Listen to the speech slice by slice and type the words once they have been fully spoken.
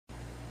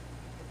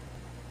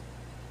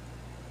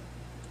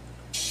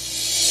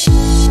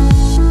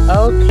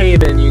Okay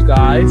then, you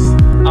guys.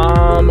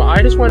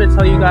 I just want to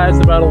tell you guys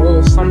about a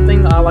little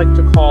something I like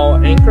to call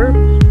Anchor.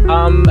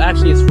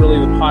 Actually, it's really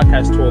the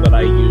podcast tool that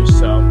I use,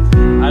 so,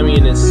 I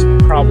mean, it's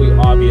probably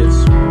obvious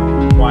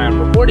why I'm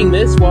recording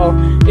this. Well,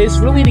 it's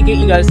really to get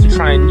you guys to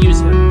try and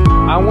use it.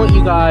 I want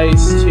you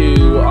guys to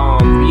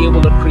be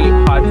able to create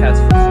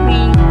podcasts for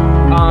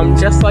free,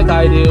 just like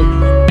I do.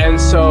 And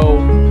so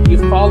you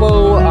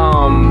follow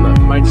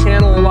my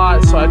channel a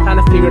lot, so I kind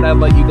of figured I'd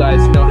let you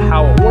guys know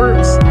how it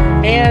works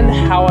and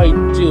how I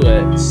do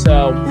it.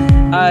 So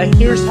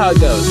here's how it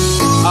goes.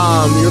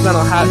 You're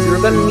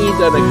gonna need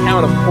an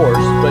account, of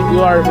course, but you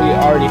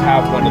already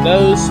have one of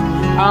those.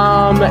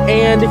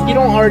 And if you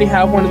don't already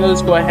have one of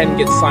those, go ahead and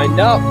get signed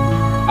up.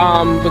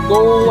 The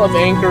goal of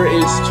Anchor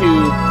is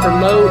to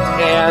promote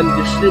and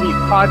distribute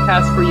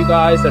podcasts for you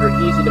guys that are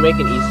easy to make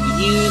and easy to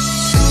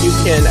use. You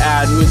can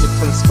add music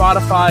from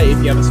Spotify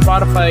if you have a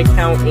Spotify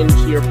account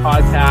into your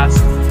podcast,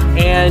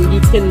 and you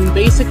can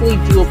basically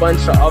do a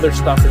bunch of other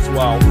stuff as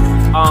well,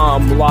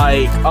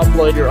 like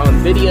upload your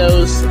own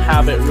videos,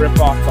 have it rip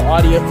off the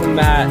audio from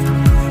that,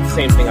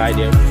 same thing I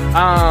do,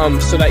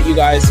 so that you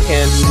guys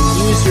can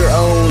use your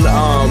own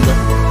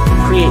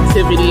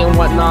creativity and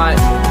whatnot.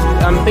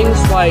 Things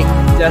like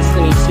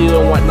Destiny 2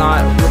 and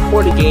whatnot,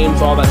 recorded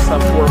games, all that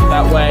stuff work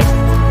that way.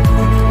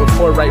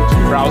 Record right to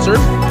the browser.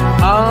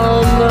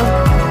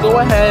 Go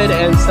ahead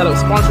and set up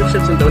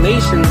sponsorships and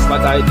donations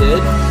like I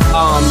did,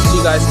 so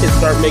you guys can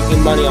start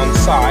making money on the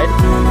side,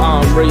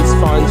 raise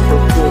funds for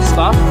cool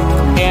stuff.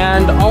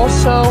 And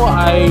also,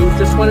 I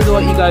just wanted to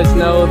let you guys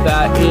know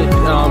that it,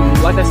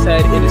 like I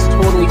said, it is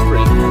totally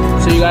free,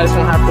 so you guys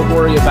don't have to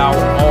worry about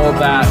all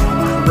that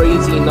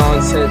crazy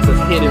nonsense of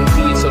hidden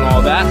fees and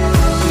all that.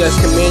 You guys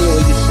can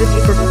manually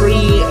distribute for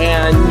free,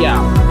 and yeah,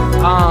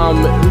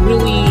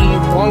 really,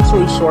 long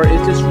story short,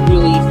 it's just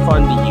really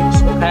fun to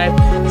use, okay?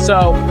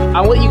 So,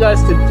 I want you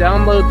guys to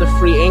download the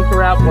free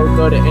Anchor app or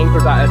go to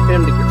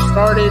anchor.fm to get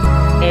started,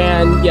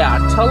 and yeah,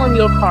 tell them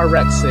Your Car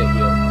Wreck sent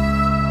you.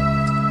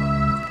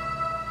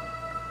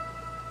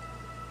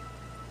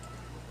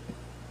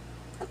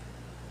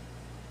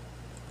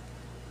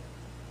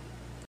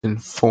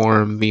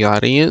 Inform the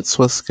audience.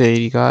 What's good,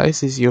 you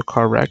guys? Is Your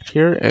Car Wrecked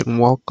here, and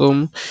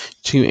welcome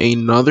to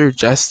another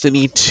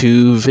Destiny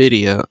 2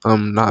 video.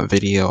 Not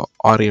video,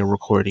 audio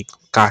recording.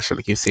 Gosh, I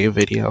keep saying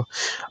video.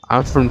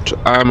 I'm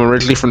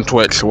originally from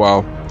Twitch,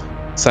 well,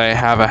 so I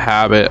have a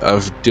habit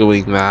of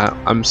doing that.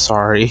 I'm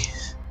sorry.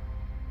 It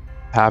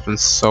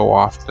happens so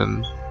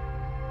often.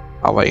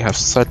 I have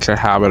such a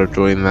habit of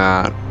doing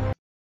that.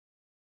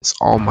 It's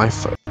all my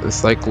fault.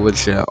 It's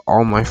legit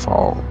all my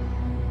fault.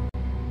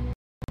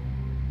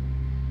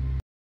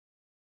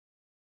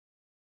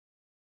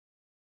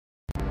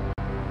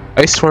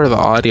 I swear the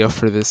audio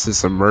for this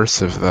is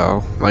immersive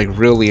though,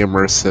 really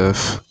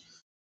immersive.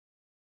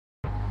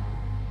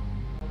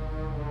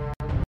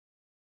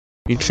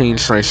 You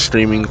changed my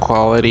streaming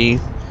quality.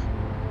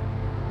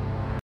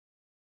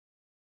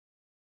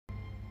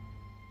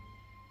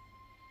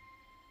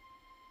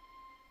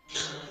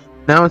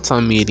 Now it's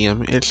on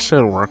medium, it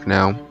should work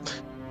now.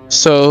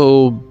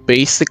 So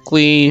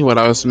basically what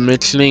I was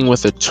mentioning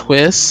with a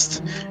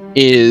twist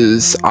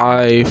is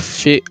I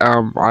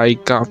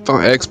got the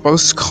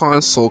Xbox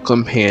console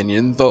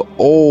companion, the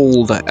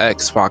old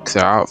Xbox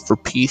out for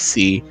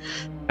PC,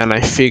 and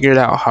I figured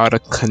out how to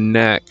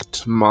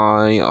connect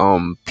my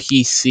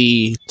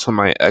PC to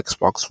my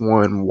Xbox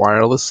One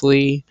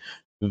wirelessly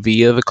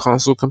via the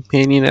console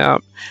companion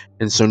app,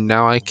 and so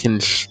now I can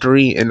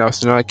stream, and now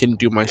I can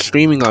do my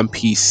streaming on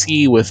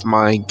PC with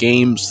my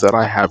games that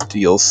I have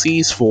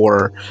DLCs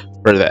for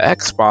the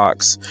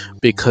Xbox,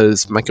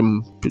 because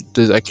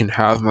I can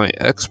have my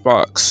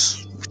Xbox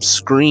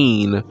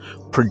screen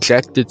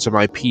projected to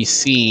my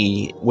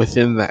PC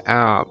within the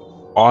app,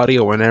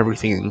 audio and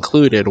everything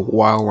included,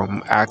 while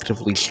I'm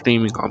actively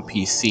streaming on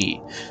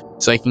PC.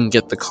 So I can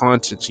get the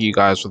content to you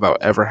guys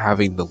without ever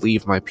having to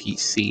leave my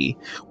PC,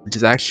 which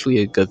is actually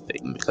a good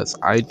thing, because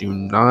I do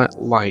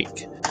not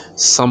like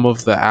some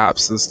of the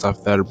apps and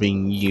stuff that are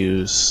being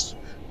used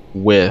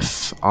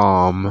with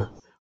the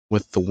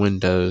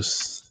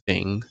Windows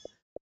thing.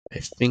 I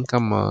think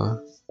I'm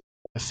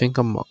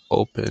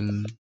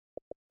open.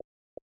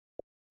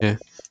 Yeah,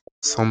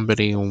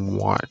 somebody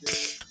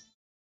watch.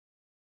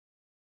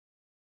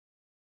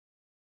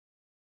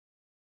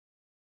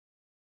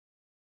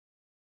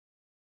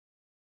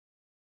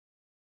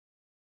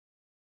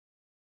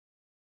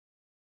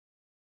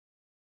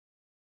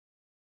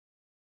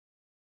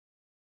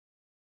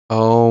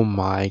 Oh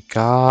my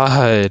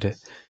god.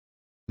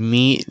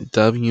 Meetwm.fun.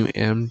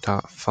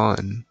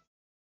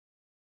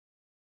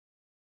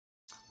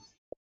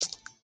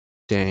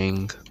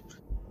 Dang.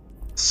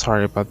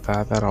 Sorry about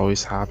that, that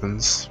always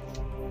happens.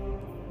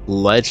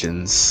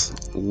 Legends,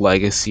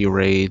 Legacy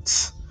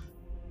Raids,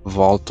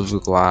 Vault of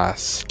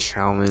Glass,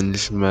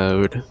 Challenge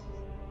Mode.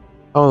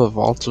 Oh, the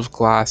Vault of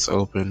Glass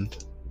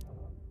opened.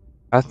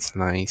 That's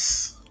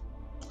nice.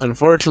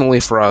 Unfortunately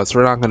for us,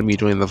 we're not going to be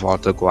doing the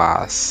Vault of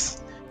Glass.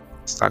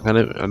 I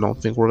don't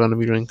think we're going to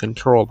be doing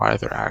Control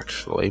either,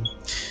 actually.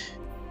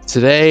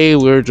 Today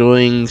we're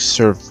doing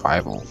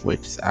survival,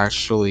 which is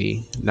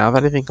actually, now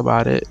that I think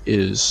about it,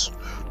 is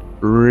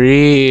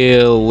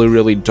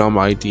really dumb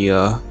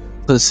idea,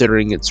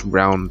 considering it's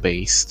round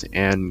based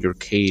and your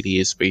KD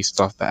is based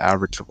off the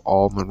average of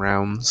all the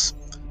rounds.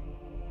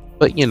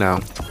 But you know,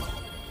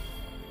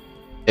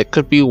 it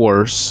could be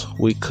worse.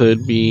 We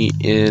could be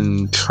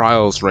in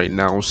trials right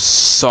now,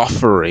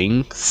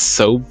 suffering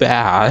so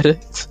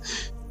bad.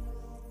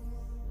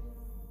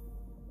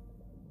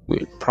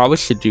 We probably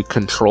should do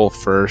control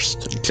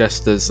first,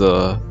 just as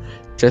a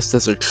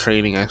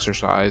training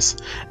exercise.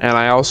 And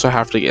I also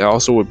have to it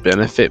also would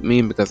benefit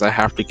me because I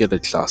have to get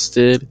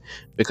adjusted,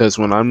 because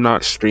when I'm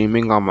not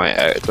streaming on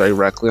my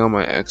directly on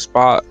my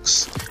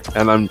Xbox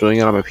and I'm doing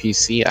it on my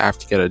PC, I have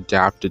to get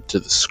adapted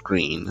to the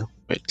screen,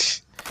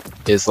 which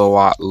is a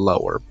lot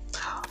lower.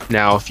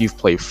 Now, if you've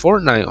played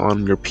Fortnite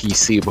on your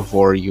PC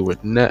before, you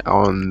would net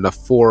on the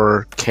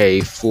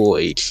 4K full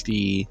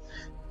HD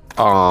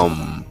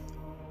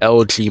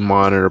LG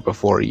monitor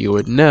before, you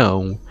would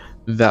know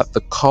that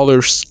the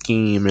color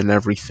scheme and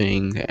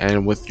everything,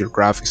 and with your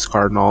graphics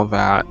card and all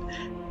that,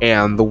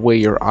 and the way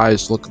your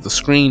eyes look at the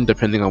screen,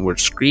 depending on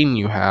which screen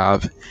you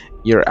have,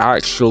 your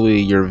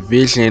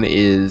vision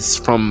is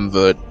from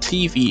the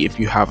TV. If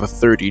you have a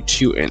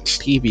 32-inch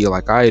TV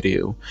like I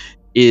do,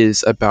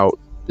 is about,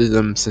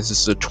 since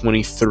it's a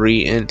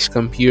 23-inch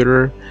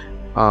computer,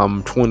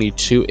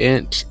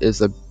 22-inch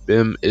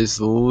is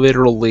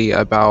literally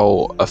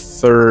about a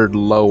third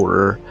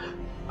lower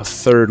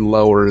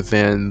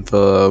than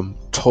the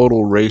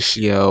total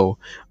ratio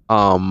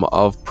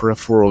of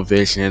peripheral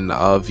vision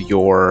of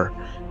your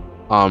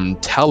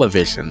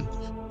television.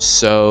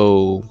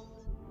 So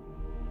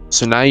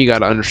now you got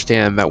to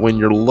understand that when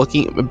you're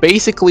looking at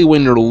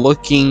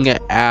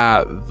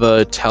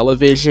the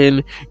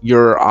television,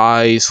 your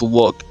eyes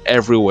look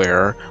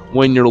everywhere.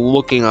 When you're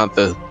looking at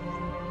the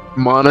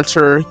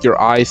monitor, your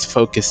eyes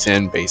focus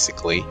in. That's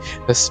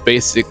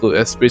basically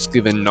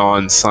the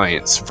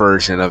non-science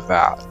version of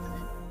that.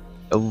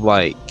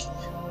 Like,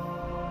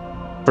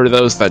 for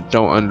those that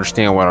don't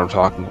understand what I'm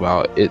talking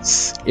about,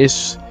 it's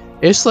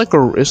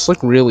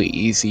really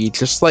easy.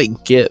 Just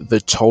like get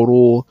the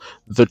total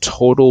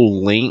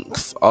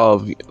length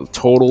of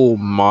total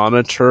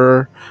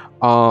monitor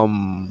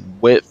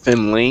width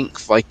and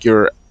length, like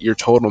your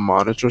total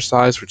monitor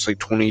size, which is like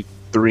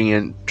 23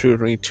 and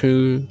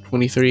 22,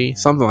 23,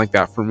 something like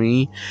that for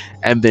me,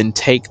 and then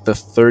take the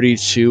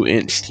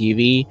 32-inch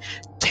TV,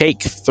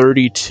 take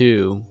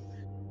 32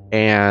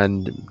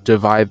 and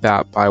divide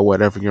that by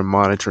whatever your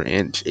monitor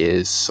inch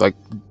is,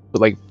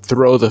 like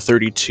throw the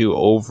 32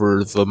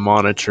 over the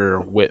monitor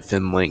width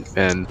and length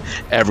and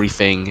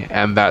everything,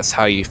 and that's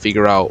how you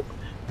figure out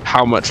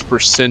how much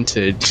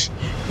percentage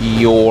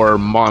your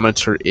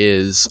monitor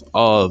is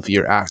of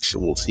your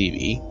actual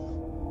TV.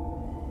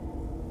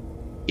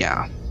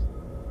 Yeah,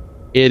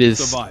 it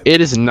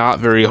is not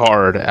very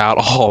hard at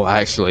all,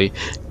 actually.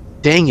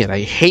 Dang it, I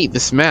hate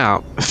this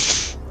map.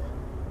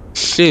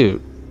 Shoot.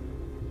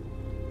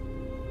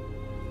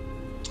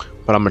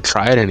 But I'm gonna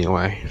try it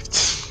anyway.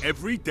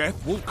 Every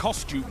death will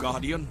cost you,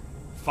 Guardian.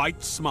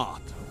 Fight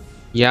smart.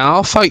 Yeah,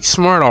 I'll fight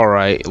smart,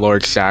 alright,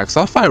 Lord Shax.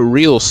 I'll fight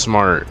real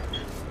smart.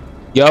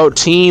 Yo,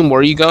 team, where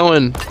are you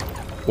going?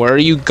 Where are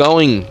you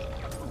going?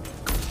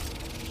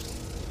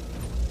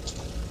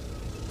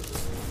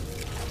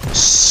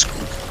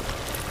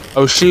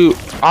 Oh shoot.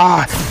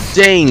 Ah,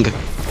 dang.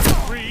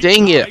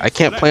 Dang it, I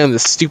can't play on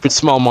this stupid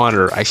small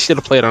monitor. I should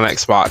have played on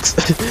Xbox.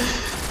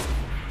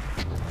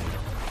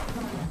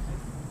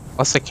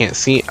 Plus I can't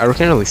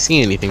really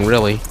see anything,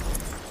 really.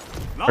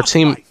 Our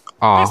team,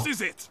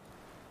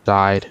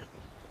 died.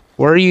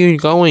 Where are you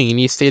going? You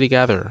need to stay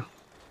together.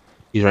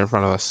 He's right in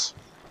front of us.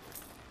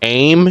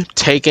 Aim,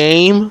 take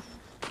aim.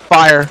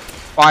 Fire,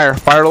 fire,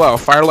 fire low,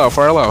 fire low,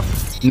 fire low.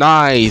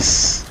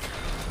 Nice.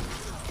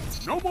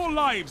 No more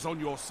lives on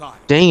your side.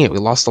 Dang it, we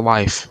lost a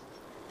life.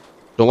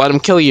 Don't let him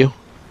kill you.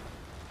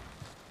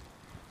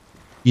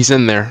 He's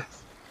in there.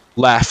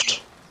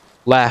 Left,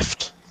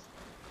 left.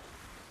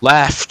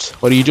 Left.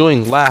 What are you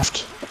doing?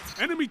 Left.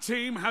 Enemy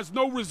team has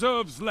no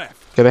reserves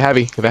left. Get a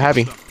heavy. Get a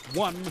heavy.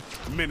 1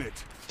 minute.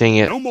 Dang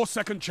it. No more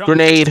second chance.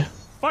 Grenade.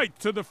 Fight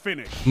to the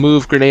finish.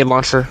 Move, grenade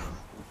launcher.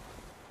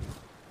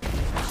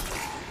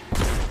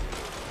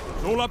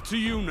 It's all up to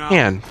you now.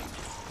 Man.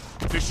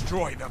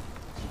 Destroy them.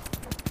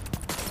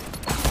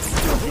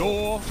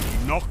 You're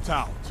knocked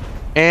out.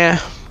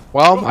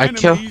 Well, I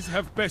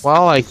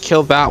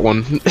killed that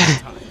one.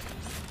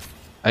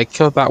 I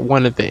killed that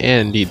one at the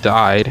end. He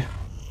died.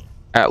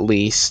 At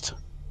least.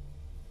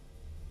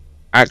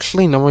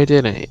 Actually, no, I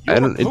didn't.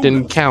 It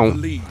didn't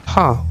count.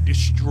 Huh.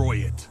 Destroy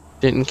it.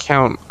 Didn't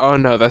count. Oh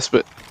no, that's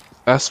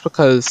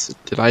because,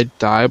 did I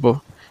die?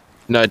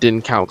 No, it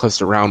didn't count because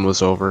the round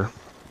was over.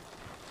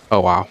 Oh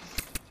wow.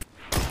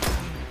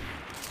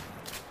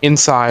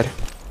 Inside.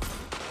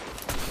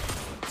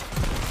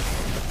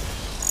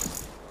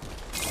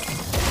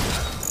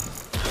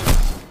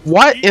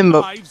 What in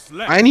the...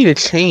 I need to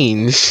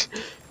change.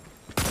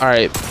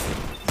 Alright.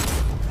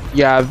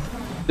 Yeah,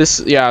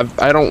 Yeah,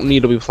 I don't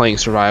need to be playing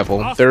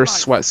survival. There's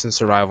sweats in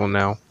survival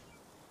now.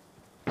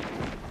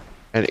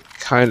 And it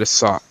kind of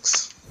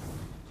sucks.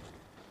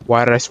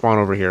 Why did I spawn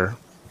over here?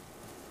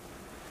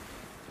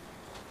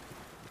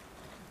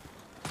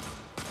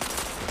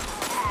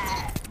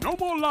 No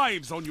more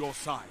lives on your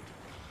side.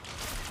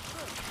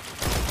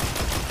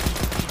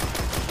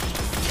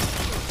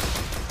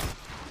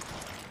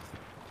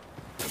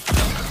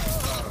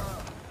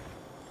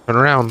 Turn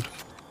around.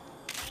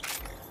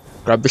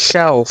 Grab the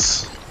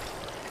shells.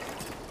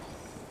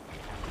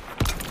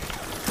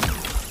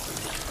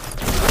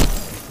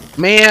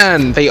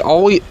 Man, they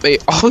always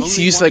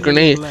use that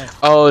grenade.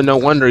 Oh, no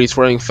wonder he's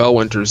wearing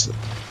Fellwinter's.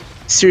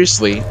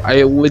 Seriously,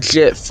 I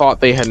legit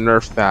thought they had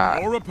nerfed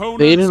that.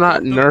 They do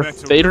not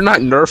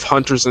nerf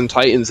Hunters and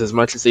Titans as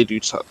much as they do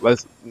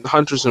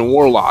Hunters and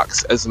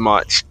Warlocks as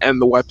much,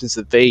 and the weapons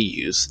that they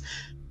use.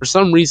 For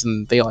some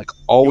reason, they like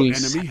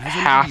always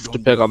have to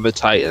pick on the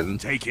Titan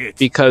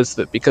because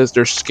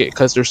they're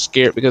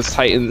scared because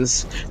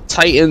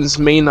Titans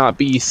may not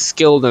be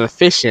skilled and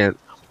efficient,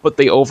 but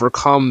they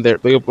overcome their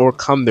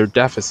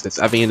deficits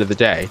at the end of the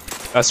day.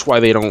 That's why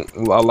they don't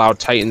allow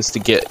Titans to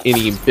get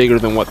any bigger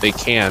than what they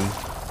can.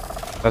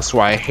 That's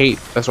why I hate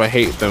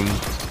them.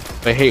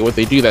 I hate what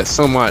they do that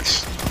so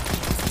much.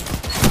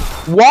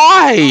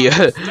 Why?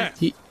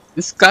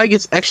 This guy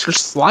gets extra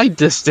slide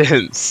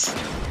distance.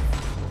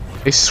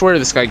 I swear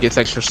this guy gets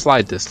extra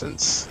slide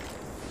distance.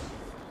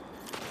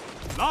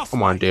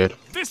 Come on, dude.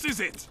 This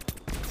is it.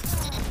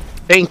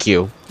 Thank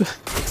you.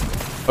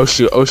 Oh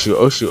shoot, oh shoot,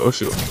 oh shoot, oh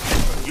shoot.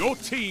 Your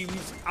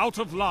team's out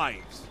of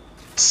lives.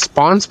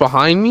 Spawns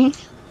behind me?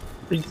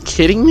 Are you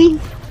kidding me?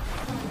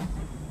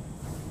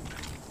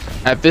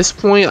 At this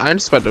point, I'm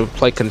just about to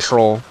play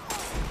control.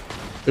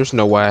 There's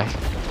no way.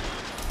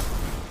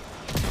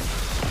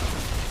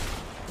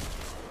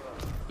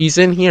 He's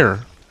in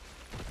here.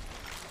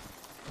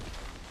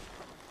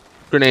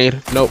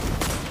 Grenade. Nope.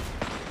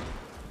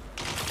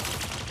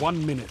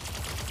 1 minute.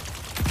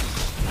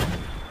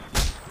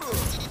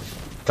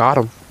 Got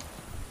him.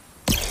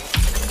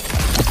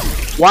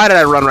 Why did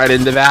I run right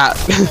into that?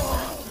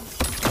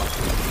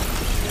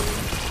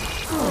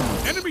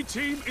 Enemy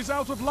team is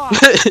out of line.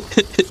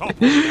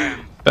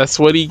 That's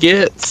what he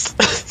gets.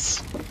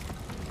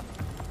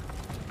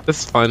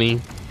 That's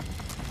funny.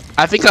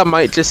 I think I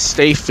might just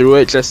stay through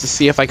it just to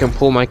see if I can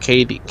pull my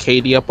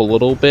KD up a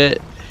little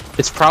bit.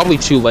 It's probably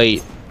too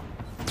late.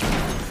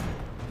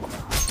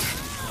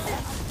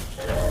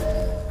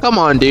 Come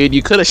on, dude.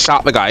 You could have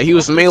shot the guy. He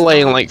was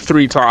meleeing like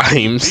 3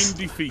 times.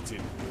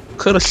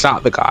 Could have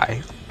shot the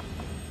guy.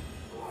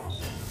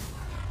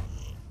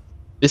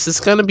 This is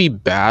gonna be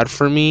bad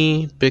for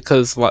me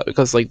because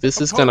like this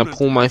is gonna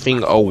pull my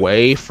thing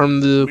away from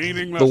the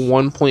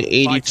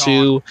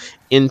 1.82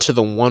 into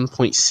the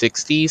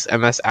 1.60s,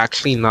 and that's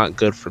actually not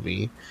good for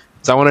me.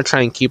 So I want to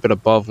try and keep it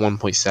above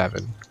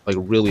 1.7, like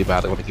really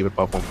bad. I want to keep it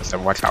above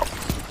 1.7. Watch out.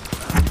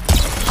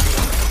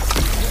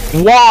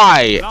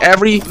 Why?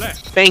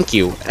 Thank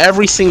you.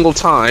 Every single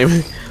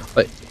time.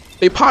 Like,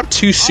 they pop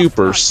 2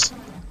 supers.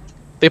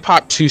 They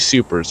pop 2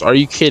 supers. Are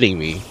you kidding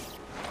me?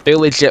 They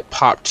legit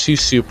pop 2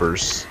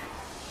 supers.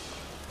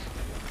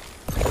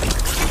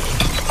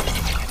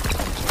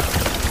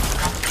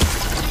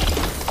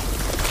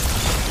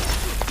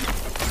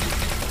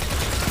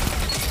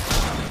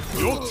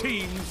 Your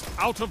team's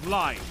out of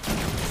line.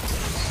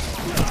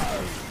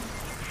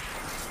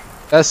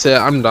 That's it.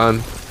 I'm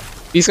done.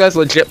 These guys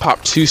legit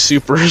pop 2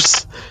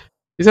 supers.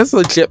 These guys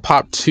legit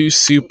pop 2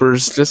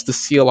 supers just to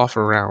seal off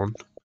a round.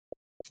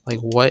 Like,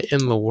 what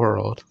in the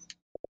world?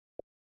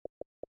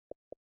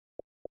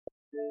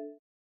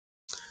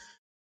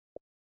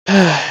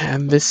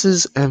 And this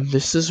is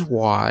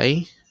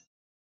why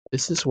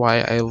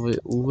I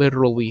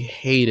literally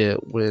hate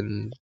it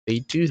when they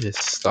do this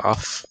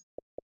stuff.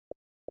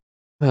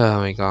 Oh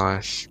my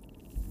gosh.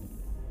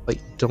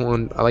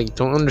 Don't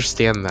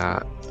understand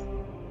that.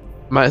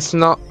 My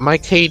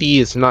KD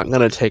is not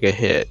gonna take a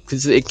hit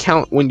because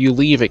when you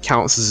leave it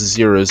counts as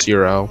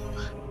 0-0.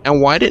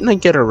 And why didn't I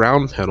get a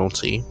round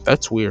penalty?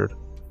 That's weird.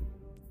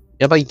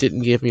 It like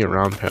didn't give me a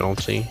round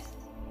penalty.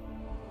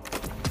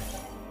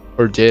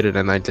 Or did it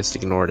and I just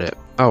ignored it.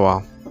 Oh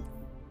well.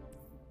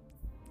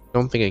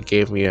 Don't think it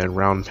gave me a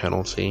round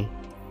penalty.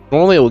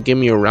 Normally it will give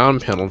me a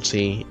round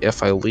penalty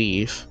if I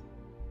leave.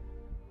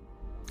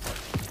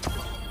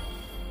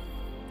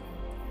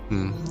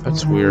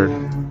 That's weird.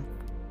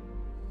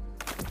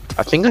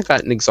 I think I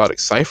got an exotic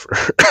cipher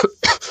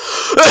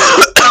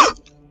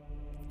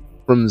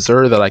from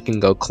Zur that I can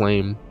go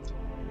claim.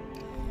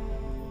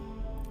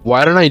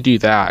 Why didn't I do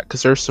that?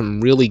 Because there's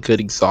some really good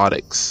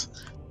exotics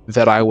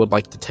that I would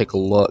like to take a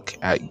look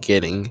at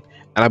getting.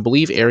 And I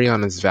believe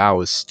Ariana's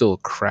Vow is still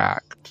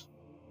cracked.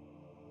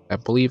 I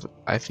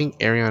think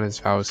Ariana's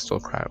Vow is still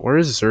cracked. Where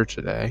is Zur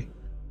today?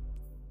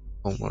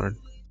 Oh lord.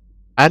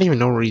 I don't even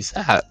know where he's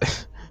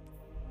at.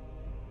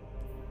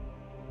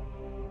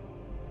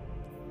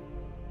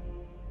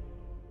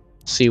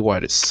 See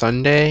what, it's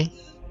Sunday?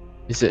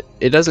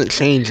 It doesn't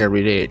change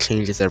every day, it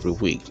changes every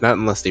week. Not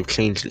unless they've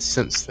changed it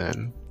since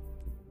then.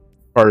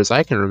 far as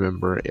I can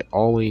remember, it's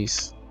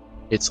always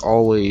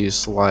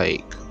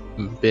like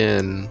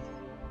been,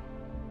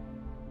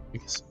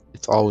 it's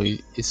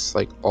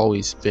like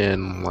always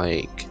been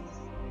like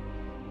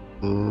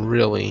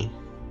really,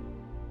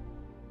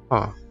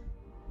 huh?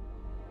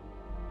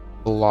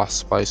 The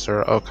Lost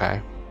Splicer.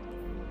 Okay,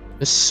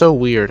 it's so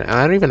weird, and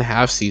I don't even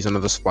have Season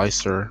of the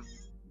Splicer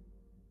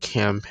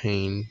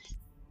campaign.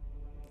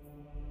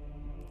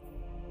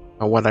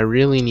 Now, what I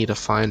really need to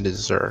find is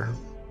Zur.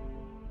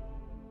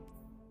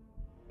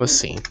 Let's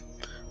see.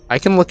 I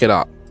can look it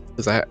up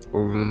because I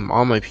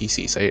on my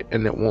PC,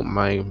 and it won't.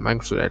 My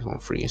Microsoft Edge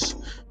won't freeze.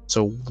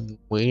 So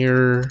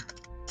where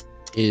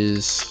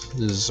is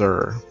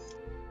Zur?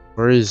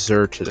 Where is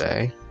Zur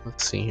today?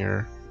 Let's see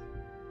here.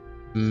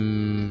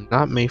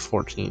 Not May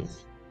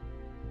 14th.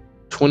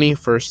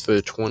 21st to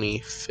the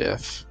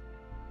 25th.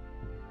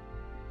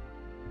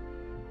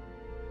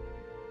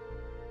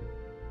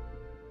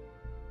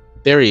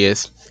 There he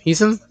is.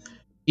 He's in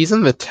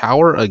the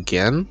tower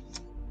again?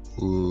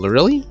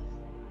 Really?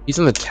 He's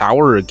in the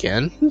tower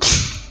again?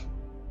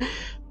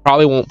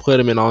 Probably won't put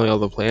him in all the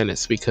other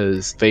planets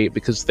because they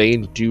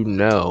do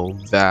know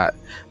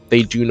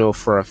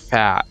for a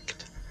fact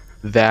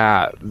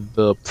that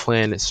the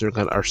planets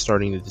are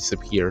starting to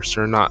disappear.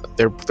 So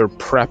they're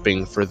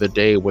prepping for the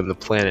day when the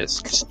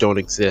planets just don't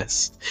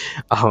exist.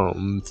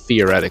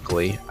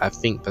 Theoretically, I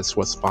think that's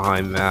what's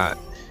behind that.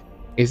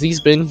 Is he's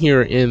been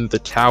here in the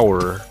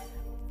tower.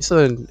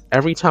 So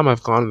every time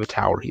I've gone to the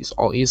tower, he's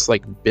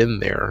like been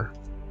there.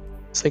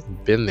 It's like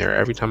been there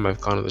every time I've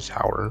gone to the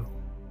tower.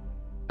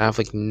 I've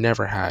like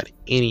never had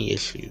any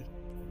issues.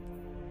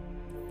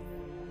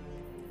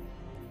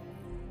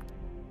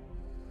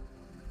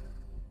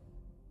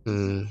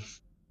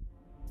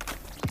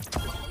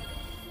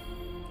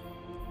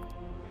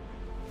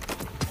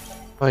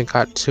 I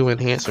got 2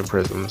 enhancer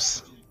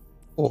prisms.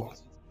 Cool.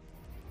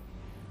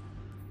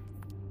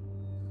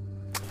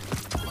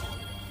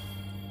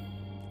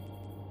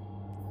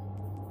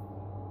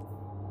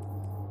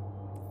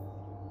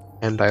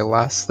 And I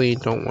lastly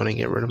don't want to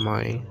get rid of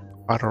my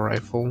auto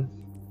rifle.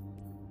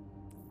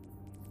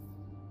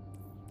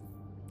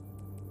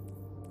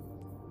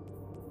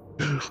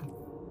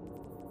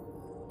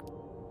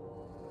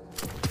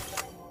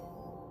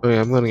 Okay,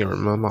 I'm gonna get rid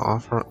of my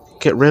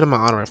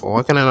auto rifle.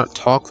 Why can I not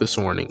talk this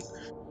morning?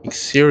 Like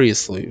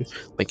seriously,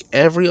 like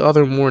every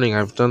other morning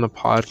I've done a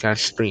podcast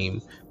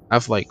stream,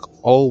 I've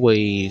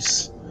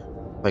always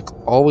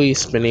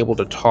been able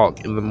to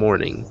talk in the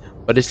morning.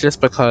 But it's just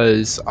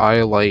because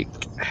I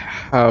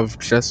have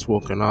just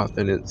woken up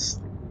and it's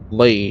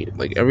late.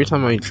 Like every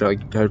time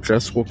I've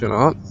just woken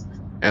up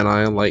and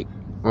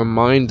my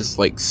mind is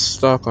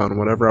stuck on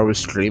whatever I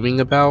was dreaming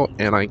about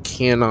and I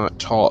cannot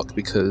talk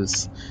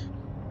because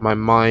my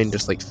mind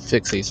just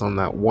fixates on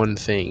that one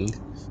thing.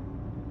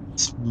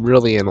 It's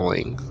really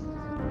annoying.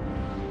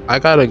 I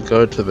gotta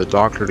go to the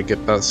doctor to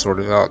get that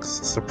sorted out because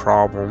it's a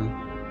problem.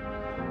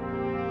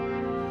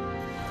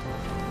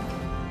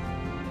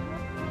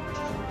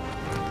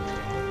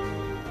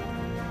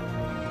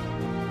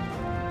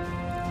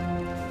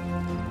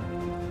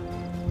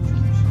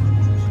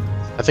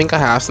 I think I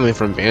have something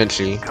from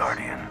Banshee.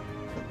 Guardian.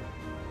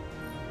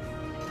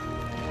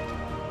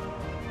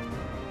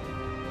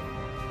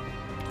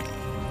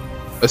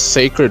 A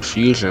sacred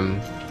fusion.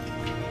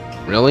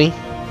 Really?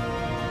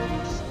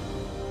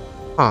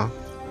 Huh.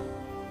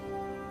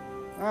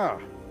 Ah,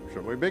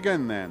 shall we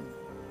begin then?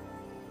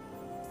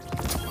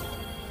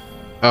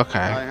 Okay.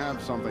 I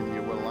have something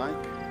you will like.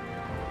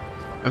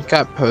 I've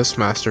got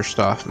Postmaster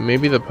stuff.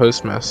 Maybe the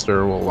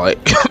Postmaster will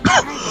like.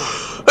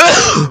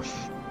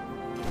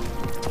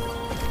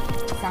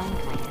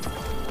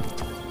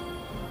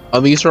 Oh,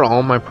 these are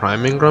all my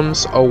Prime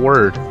Ingrams? Oh,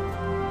 word.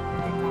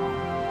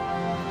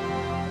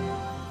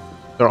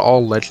 They're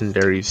all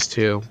legendaries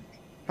too.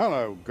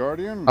 Hello,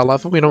 Guardian. I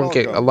love how we don't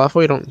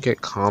Welcome.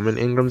 get common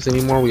Ingrams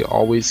anymore. We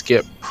always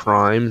get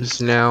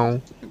primes now.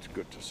 It's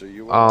good to see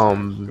you.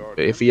 Guardian.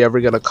 If we ever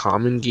get a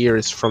common gear,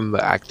 it's from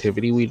the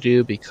activity we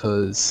do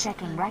because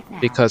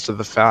of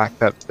the fact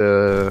that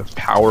the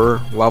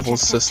power level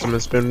system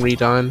has been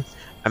redone,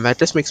 and that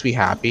just makes me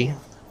happy.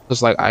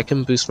 Because I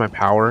can boost my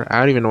power. I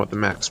don't even know what the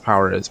max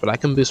power is, but I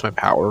can boost my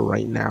power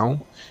right now.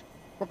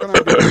 What can I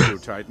do for you,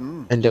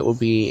 Titan? And it would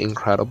be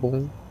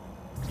incredible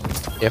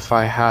if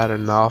I had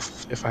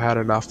enough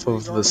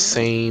of the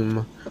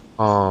same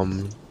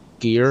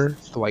gear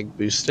to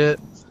boost it.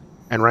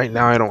 And right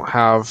now I don't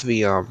have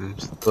the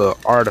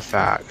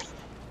artifact.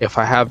 If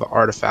I had the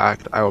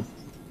artifact, I would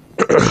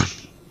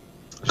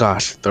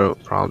gosh,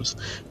 throat problems.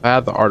 If I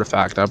had the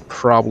artifact, I'd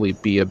probably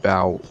be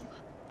about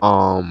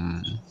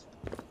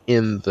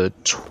in the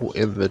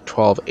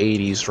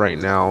 1280s right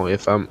now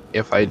if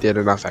I did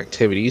enough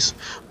activities.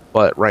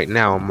 But right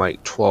now I'm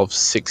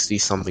 1260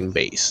 something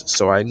base,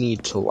 so I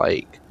need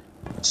to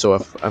so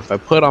if I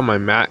put on my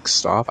max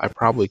stuff, I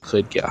probably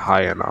could get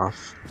high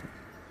enough.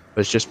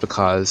 But it's just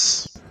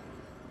because,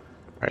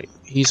 right?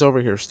 He's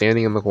over here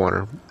standing in the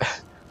corner.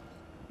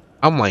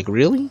 I'm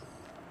really?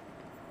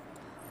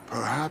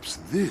 Perhaps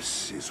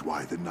this is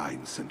why the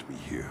Nine sent me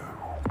here.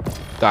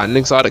 Got an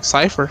exotic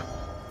cipher.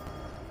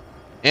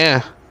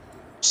 Yeah,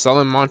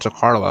 selling Monte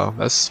Carlo.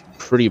 That's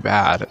pretty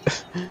bad.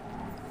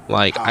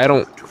 Like I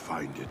don't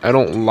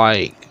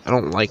like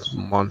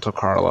Monte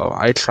Carlo.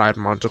 I tried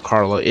Monte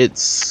Carlo.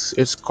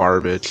 It's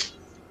garbage.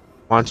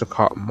 Monte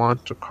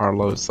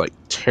Carlo is like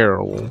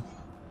terrible.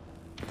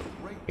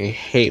 I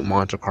hate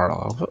Monte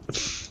Carlo.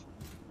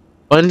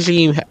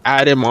 Bungie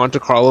added Monte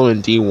Carlo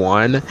in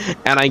D1,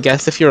 and I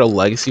guess if you're a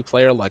legacy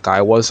player like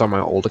I was on my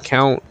old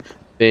account,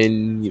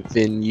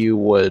 then you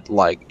would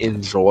like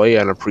enjoy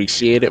and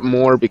appreciate it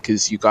more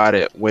because you got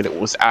it when it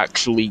was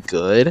actually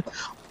good.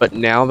 But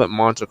now that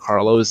Monte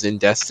Carlo is in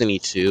Destiny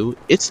 2,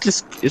 it's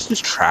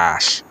just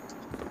trash.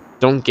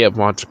 Don't get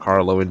Monte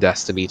Carlo in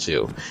Destiny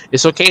 2.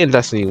 It's okay in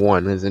Destiny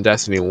 1, because in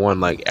Destiny 1,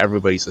 like,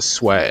 everybody's a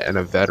sweat and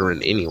a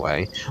veteran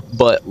anyway.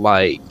 But,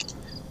 like,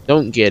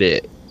 don't get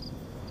it.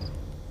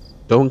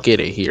 Don't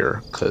get it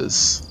here,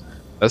 because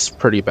that's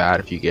pretty bad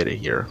if you get it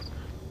here.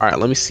 Alright,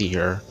 let me see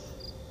here.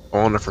 I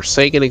want a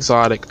Forsaken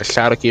exotic, a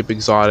Shadowkeep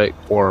exotic,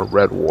 or a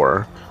Red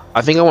War.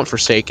 I think I want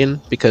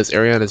Forsaken, because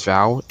Ariana's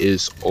Vow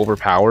is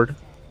overpowered.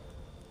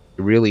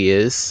 It really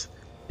is.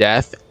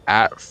 Death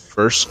at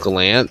first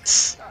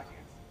glance.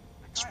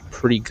 It's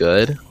pretty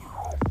good.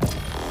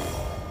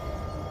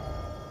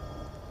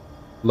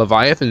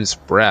 Leviathan's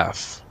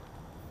Breath.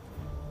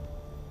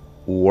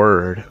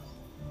 Word.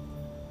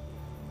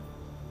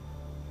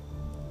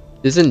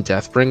 Isn't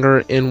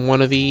Deathbringer in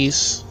one of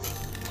these?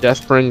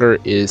 Deathbringer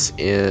is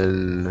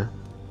in...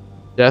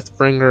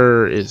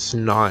 Deathbringer is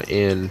not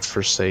in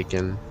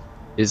Forsaken.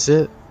 Is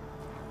it?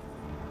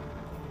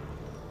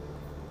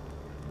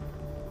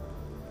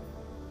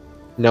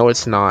 No,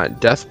 it's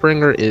not.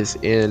 Deathbringer is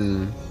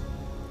in...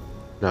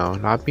 No,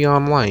 not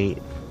Beyond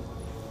Light.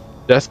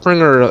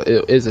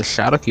 Deathbringer is a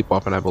Shadowkeep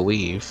weapon, I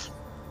believe.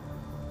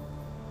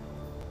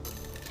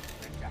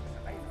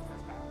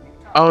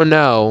 Oh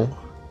no.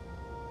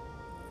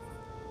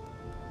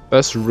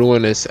 That's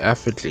Ruinous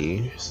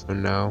Effigy, so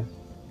no.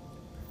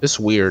 It's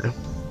weird.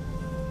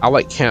 I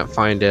like can't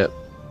find it.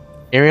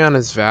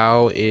 Ariana's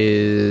Vow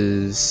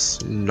is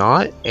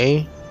not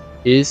a...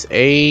 is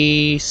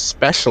a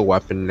special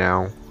weapon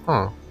now.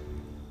 Huh.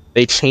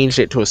 They changed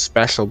it to a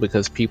special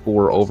because people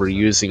were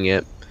overusing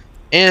it.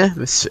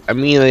 I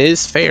mean, it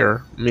is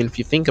fair. I mean, if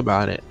you think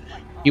about it.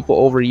 People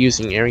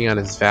overusing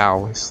Ariana's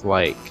Vow is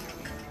like...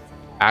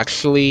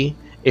 Actually,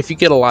 if you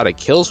get a lot of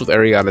kills with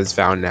Ariana's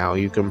Vow now,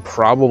 you can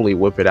probably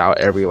whip it out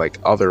every, like,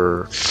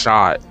 other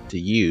shot to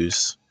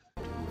use.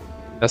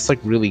 That's, like,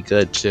 really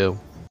good, too.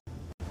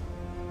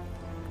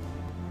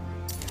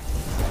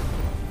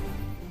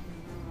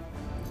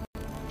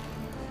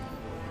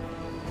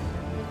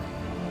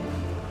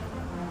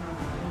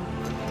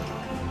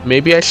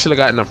 Maybe I should have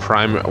gotten a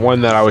one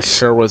that I was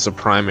sure was a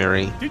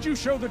primary. Did you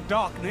show the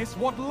darkness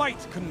what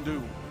light can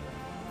do?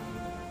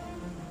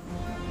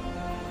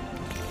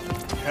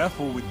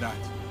 Careful with that.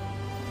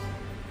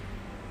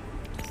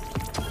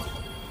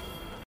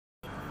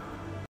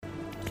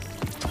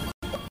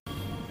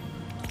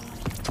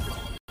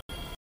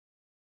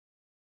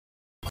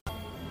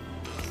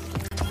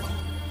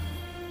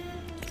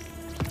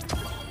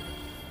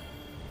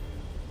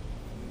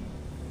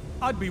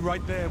 I'd be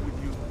right there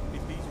with you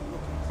if these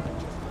rookies had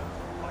just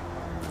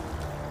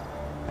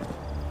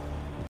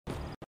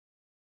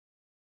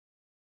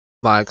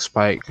Lag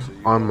spike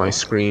on my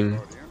screen.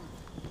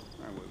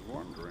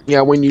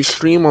 Yeah, when you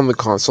stream on the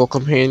console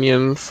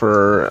companion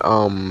for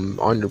on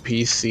your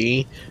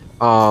PC,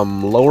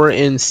 lower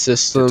end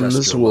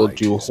systems will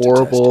do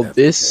horrible.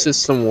 This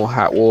system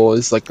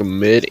is like a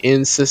mid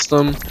end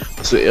system,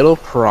 so it'll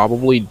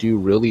probably do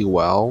really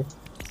well,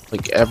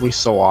 like every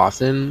so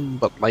often,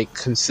 but like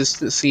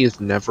consistency is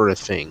never a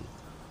thing.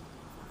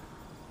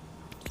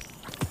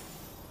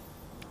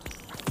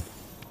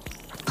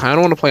 Kind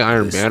of want to play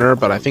Iron Banner,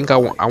 but I think I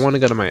want to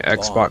go to my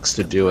Xbox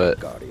to do it.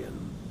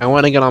 I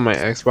want to get on my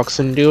Xbox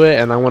and do it,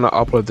 and I want to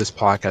upload this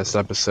podcast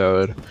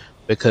episode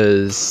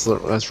because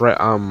that's right.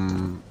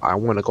 I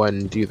want to go ahead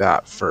and do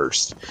that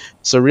first.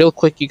 So real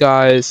quick, you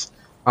guys,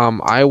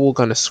 I will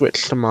gonna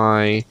switch to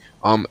my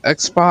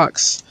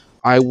Xbox.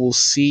 I will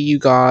see you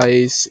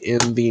guys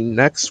in the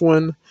next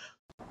one.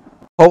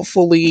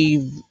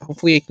 Hopefully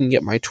I can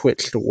get my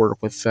Twitch to work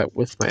with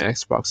my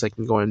Xbox. I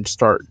can go ahead and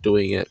start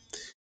doing it.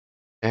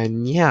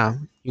 And yeah,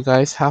 you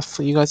guys have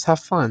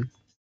fun.